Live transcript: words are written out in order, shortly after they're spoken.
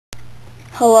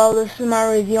Hello, this is my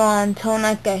review on Toa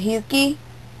Inika Hewkii,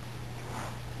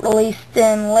 released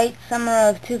in late summer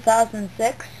of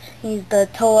 2006. He's the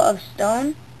Toa of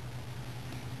Stone.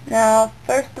 Now,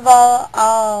 first of all,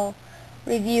 I'll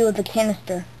review the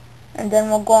canister, and then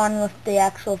we'll go on with the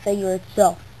actual figure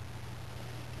itself.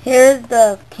 Here's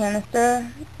the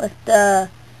canister with the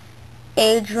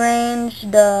age range,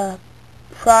 the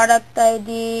product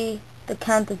ID, the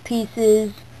count of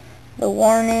pieces, the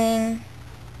warning,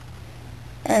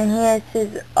 and here's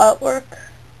his artwork,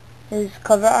 his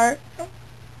cover art.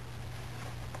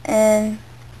 And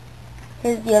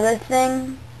here's the other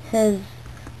thing, his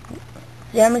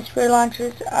Xamasphere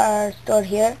launchers are stored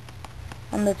here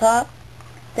on the top.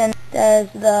 Then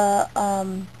there's the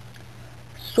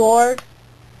sword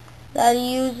that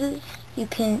he uses.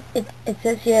 It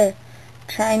says here,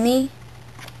 try me,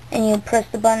 and you press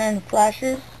the button and it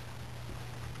flashes.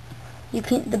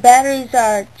 The batteries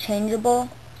are changeable,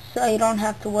 so you don't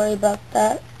have to worry about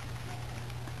that.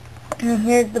 And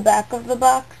here's the back of the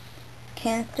box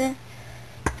canister.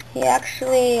 He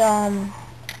actually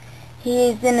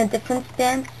he's in a different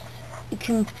stance. You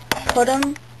can put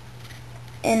him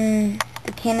in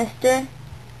the canister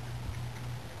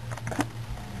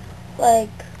like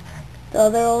the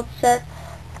other old sets.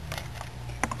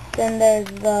 Then there's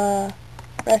the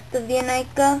rest of the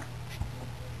Inika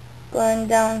going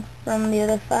down from the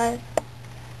other 5.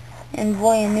 And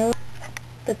Voyanu,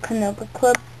 the Kanoka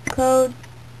clip code,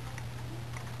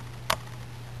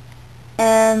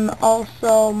 and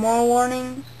also more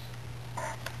warnings.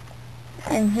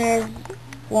 And here's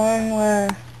one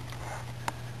where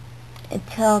it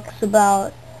talks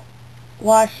about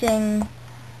washing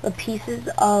the pieces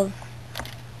of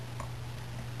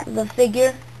the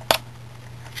figure.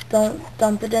 Don't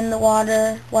dump it in the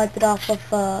water, wipe it off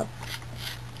with a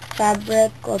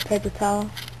fabric or paper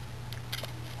towel.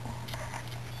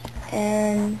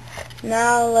 And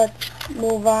now let's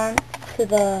move on to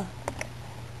the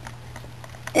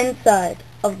inside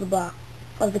of the box,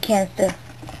 of the canister.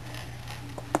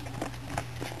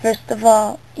 First of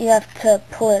all, you have to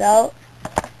pull it out.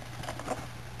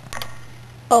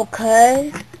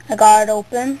 Okay, I got it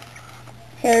open.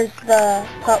 Here's the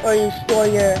part where you store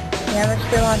your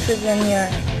Xamasphere launchers and your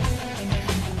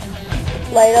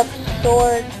light up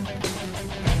sword.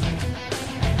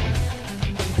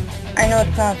 I know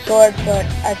it's not a sword, but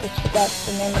I just forgot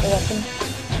the name of the weapon.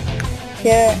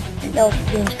 Here,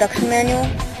 the instruction manual.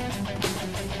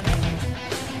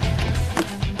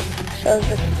 Shows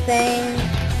the same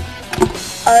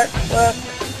artwork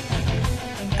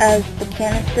as the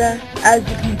canister, as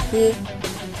you can see.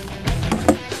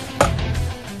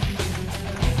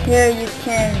 Here you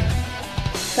can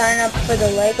sign up for the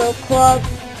Lego Club,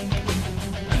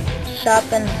 Shop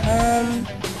and Home,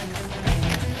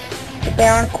 the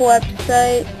Barnacle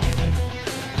website,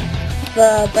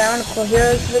 the Barnacle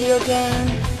Heroes video game,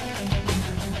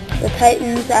 the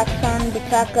Titans, Axon,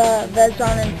 Butaka,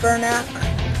 Vezon, and Fernac,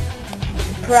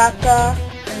 the Paraka,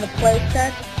 and the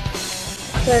playset.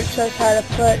 Here it shows how to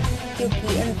put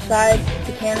Hewkii inside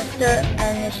the canister,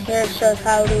 and here it shows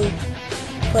how to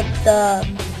put the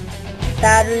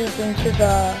batteries into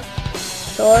the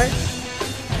sword,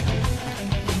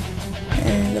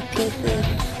 and the pieces.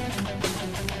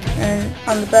 And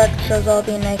on the back it shows all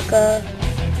the Inika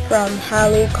from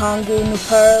Halu, Kongu,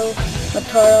 Nuparo,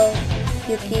 Matoro,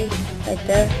 Hewkii, right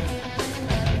there,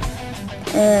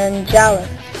 and Jala.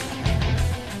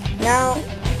 Now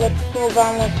let's move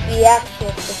on with the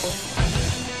actual figure.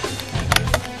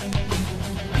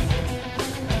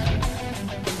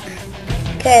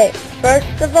 Okay,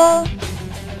 first of all,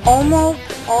 almost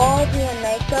all the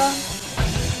Inika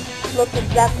look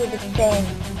exactly the same.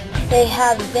 They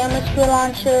have Xamasphere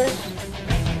launchers.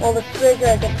 Well, the spears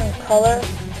are a different color.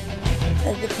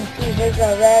 As you can see, his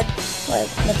are red, like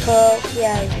Matoro. He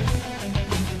has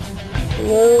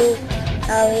blue.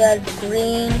 Ali has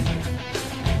green.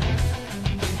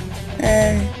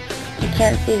 And you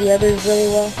can't see the others really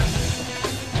well.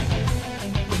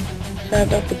 Sorry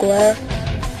about the glare.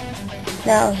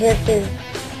 Now, here's his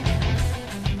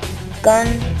gun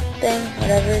thing,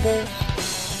 whatever it is.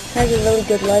 Has a really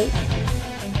good light.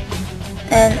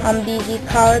 And on BZ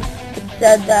cards, it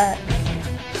said that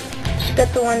you should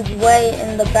get the ones way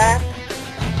in the back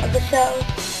of the shells,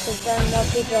 because then more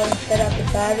people can set up the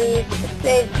batteries. It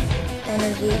saves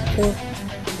energy too.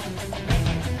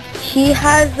 He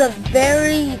has a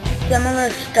very similar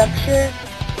structure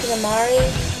to the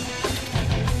Mari.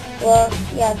 Well,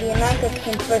 yeah, the Inika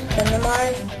came first, then the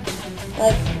Mari.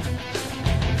 Like,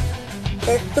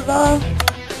 first of all,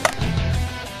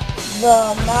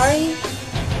 the Mari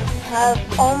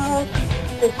have almost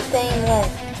the same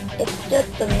length. it's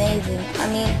just amazing. I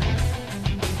mean,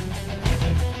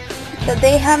 so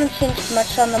they haven't changed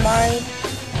much on the Mari.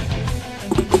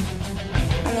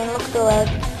 I mean, look at the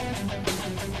legs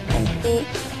and feet.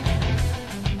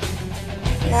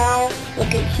 Now,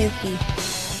 look at Hewkii.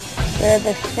 They're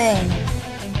the same.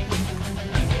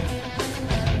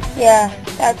 Yeah,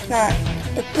 it's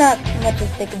not much of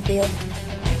a big deal.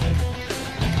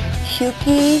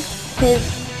 Hewkii, his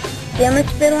damage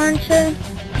spit launcher,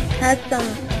 has some,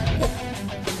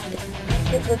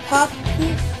 the top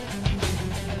piece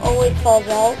always falls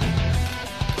out.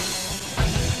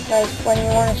 Like when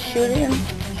you want to shoot him,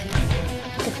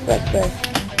 it's like this.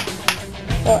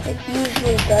 So it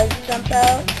usually does jump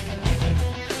out.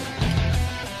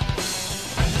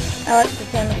 I like the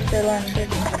damage spit launcher,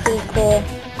 it's pretty cool.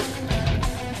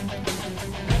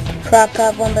 Croc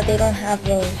have one, but they don't have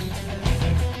those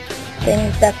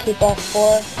things that keep all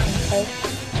four in place.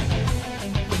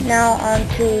 Now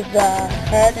onto the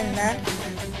head and mask.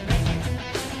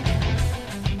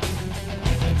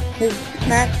 His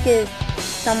mask is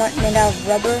somewhat made out of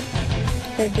rubber.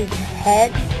 There's his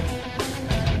head,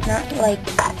 not like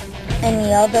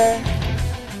any other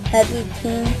head we've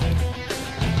seen.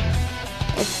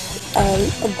 It's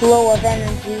a glow of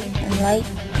energy and light.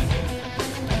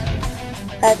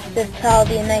 That's just how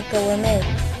the Inika were made.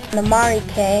 When the Mari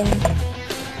came,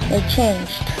 they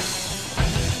changed.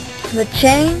 The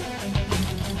chain,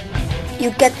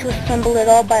 you get to assemble it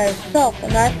all by yourself,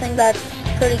 and I think that's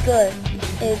pretty good.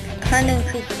 It kind of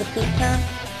increases the feet count,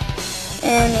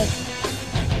 and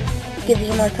it gives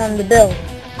you more time to build.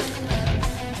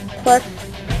 Plus,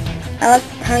 I like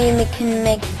how you can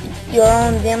make your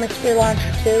own damage sphere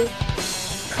launcher too.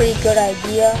 Pretty good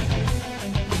idea.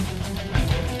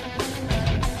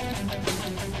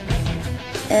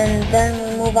 And then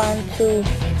we move on to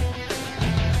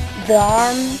the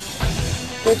arms.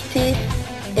 This piece,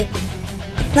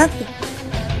 it's not,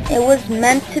 it was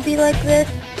meant to be like this,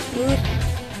 loose.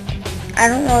 I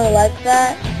don't really like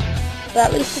that, but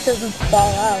at least it doesn't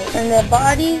fall out. And the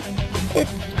body,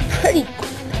 it's pretty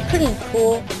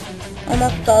cool.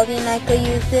 Almost all the Inika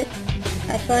use it,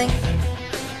 I think.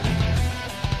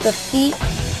 The feet,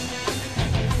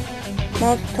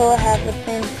 most Toa have the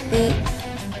same feet.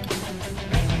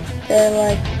 They're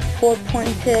like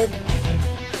four-pointed,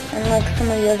 and like some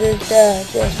of the others, they're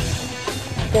just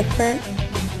different.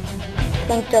 I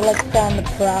think they're like down the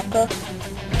Paraka.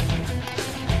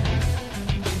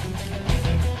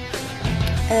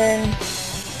 And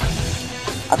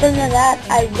other than that,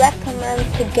 I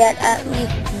recommend to get at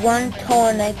least one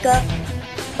Toa Inika,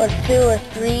 or two or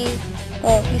three.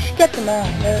 Well, you should get them all.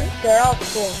 They're all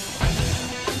cool.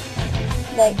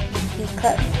 Like, you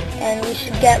cut. And you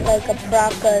should get like a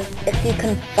Paraka if you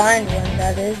can find one,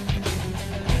 that is.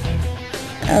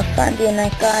 I'll find the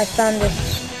Inika. I found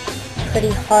this pretty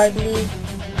hardly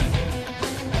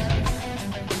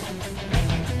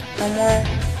somewhere.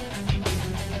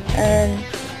 And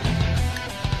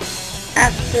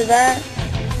after that,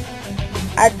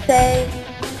 I'd say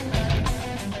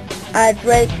I'd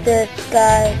rate this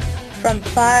guy from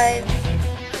 5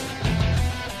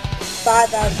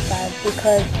 out of 5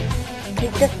 because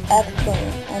he's just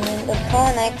excellent. I mean, the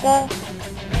Toa Inika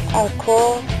are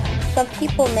cool. Some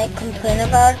people may complain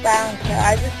about it, but I don't care.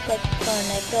 I just like the Toa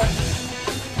Inika.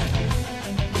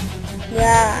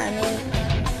 Yeah, I mean,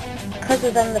 because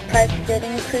of them the price did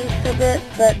increase a bit,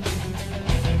 but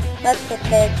that's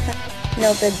okay. It's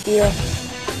no big deal.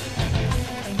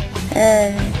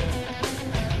 And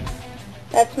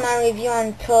that's my review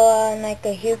on Toa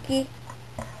Inika Hewkii.